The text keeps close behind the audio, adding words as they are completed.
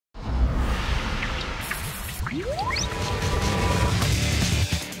For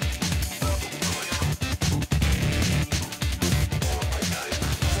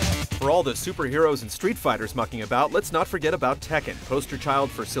all the superheroes and Street Fighters mucking about, let's not forget about Tekken, poster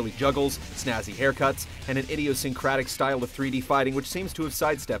child for silly juggles, snazzy haircuts, and an idiosyncratic style of 3D fighting which seems to have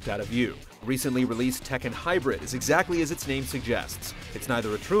sidestepped out of view. Recently released Tekken Hybrid is exactly as its name suggests. It's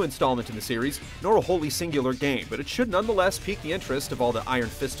neither a true installment in the series, nor a wholly singular game, but it should nonetheless pique the interest of all the Iron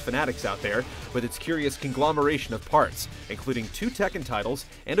Fist fanatics out there with its curious conglomeration of parts, including 2 Tekken titles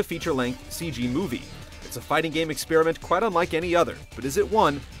and a feature-length CG movie. It's a fighting game experiment quite unlike any other, but is it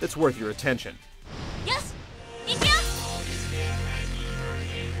one that's worth your attention? Yes!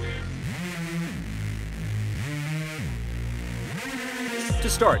 To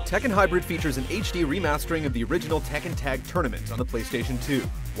start, Tekken Hybrid features an HD remastering of the original Tekken Tag Tournament on the PlayStation 2.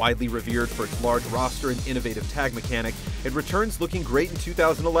 Widely revered for its large roster and innovative tag mechanic, it returns looking great in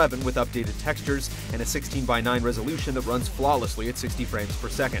 2011 with updated textures and a 16:9 resolution that runs flawlessly at 60 frames per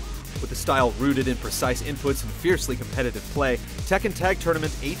second. With a style rooted in precise inputs and fiercely competitive play, Tekken Tag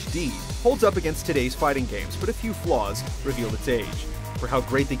Tournament HD holds up against today's fighting games, but a few flaws reveal its age. For how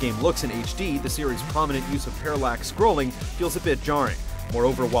great the game looks in HD, the series' prominent use of parallax scrolling feels a bit jarring.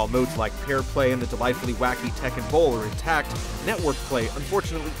 Moreover, while modes like pair play and the delightfully wacky Tekken Bowl are intact, network play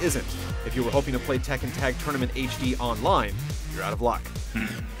unfortunately isn't. If you were hoping to play Tekken Tag Tournament HD online, you're out of luck.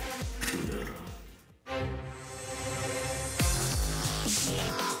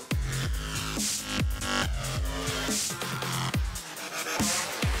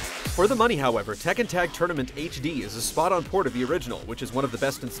 For the money, however, Tekken Tag Tournament HD is a spot-on port of the original, which is one of the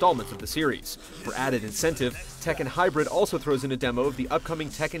best installments of the series. For added incentive, Tekken Hybrid also throws in a demo of the upcoming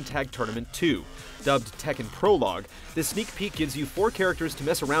Tekken Tag Tournament 2. Dubbed Tekken Prologue, this sneak peek gives you 4 characters to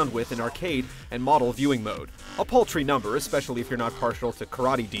mess around with in arcade and model viewing mode. A paltry number, especially if you're not partial to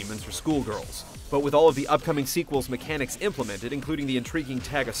karate demons or schoolgirls. But with all of the upcoming sequels' mechanics implemented, including the intriguing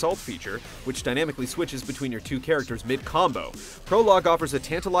Tag Assault feature, which dynamically switches between your 2 characters mid-combo, Prologue offers a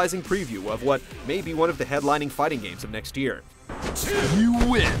tantalizing preview of what may be one of the headlining fighting games of next year. You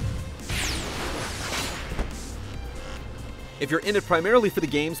win! If you're in it primarily for the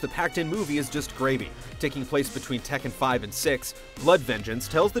games, the packed-in movie is just gravy. Taking place between Tekken 5 and 6, Blood Vengeance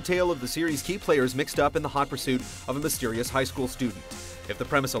tells the tale of the series' key players mixed up in the hot pursuit of a mysterious high school student. If the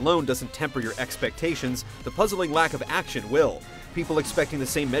premise alone doesn't temper your expectations, the puzzling lack of action will. People expecting the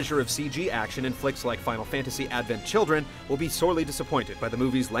same measure of CG action in flicks like Final Fantasy Advent Children will be sorely disappointed by the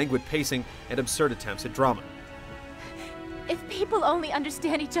movie's languid pacing and absurd attempts at drama. If people only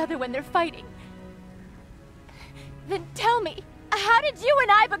understand each other when they're fighting, then tell me, how did you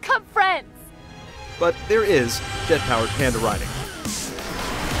and I become friends? But there is jet-powered panda riding.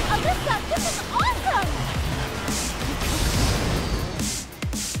 Alyssa, this is awesome!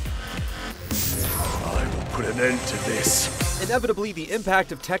 I will put an end to this. Inevitably, the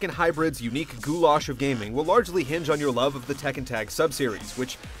impact of Tekken Hybrid's unique goulash of gaming will largely hinge on your love of the Tekken Tag subseries,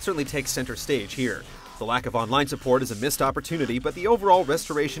 which certainly takes center stage here. The lack of online support is a missed opportunity, but the overall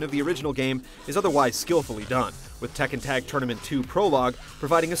restoration of the original game is otherwise skillfully done, with Tekken Tag Tournament 2 Prologue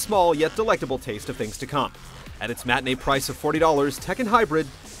providing a small yet delectable taste of things to come. At its matinee price of $40, Tekken Hybrid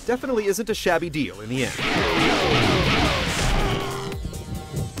definitely isn't a shabby deal in the end.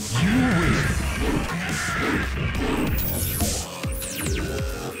 You win!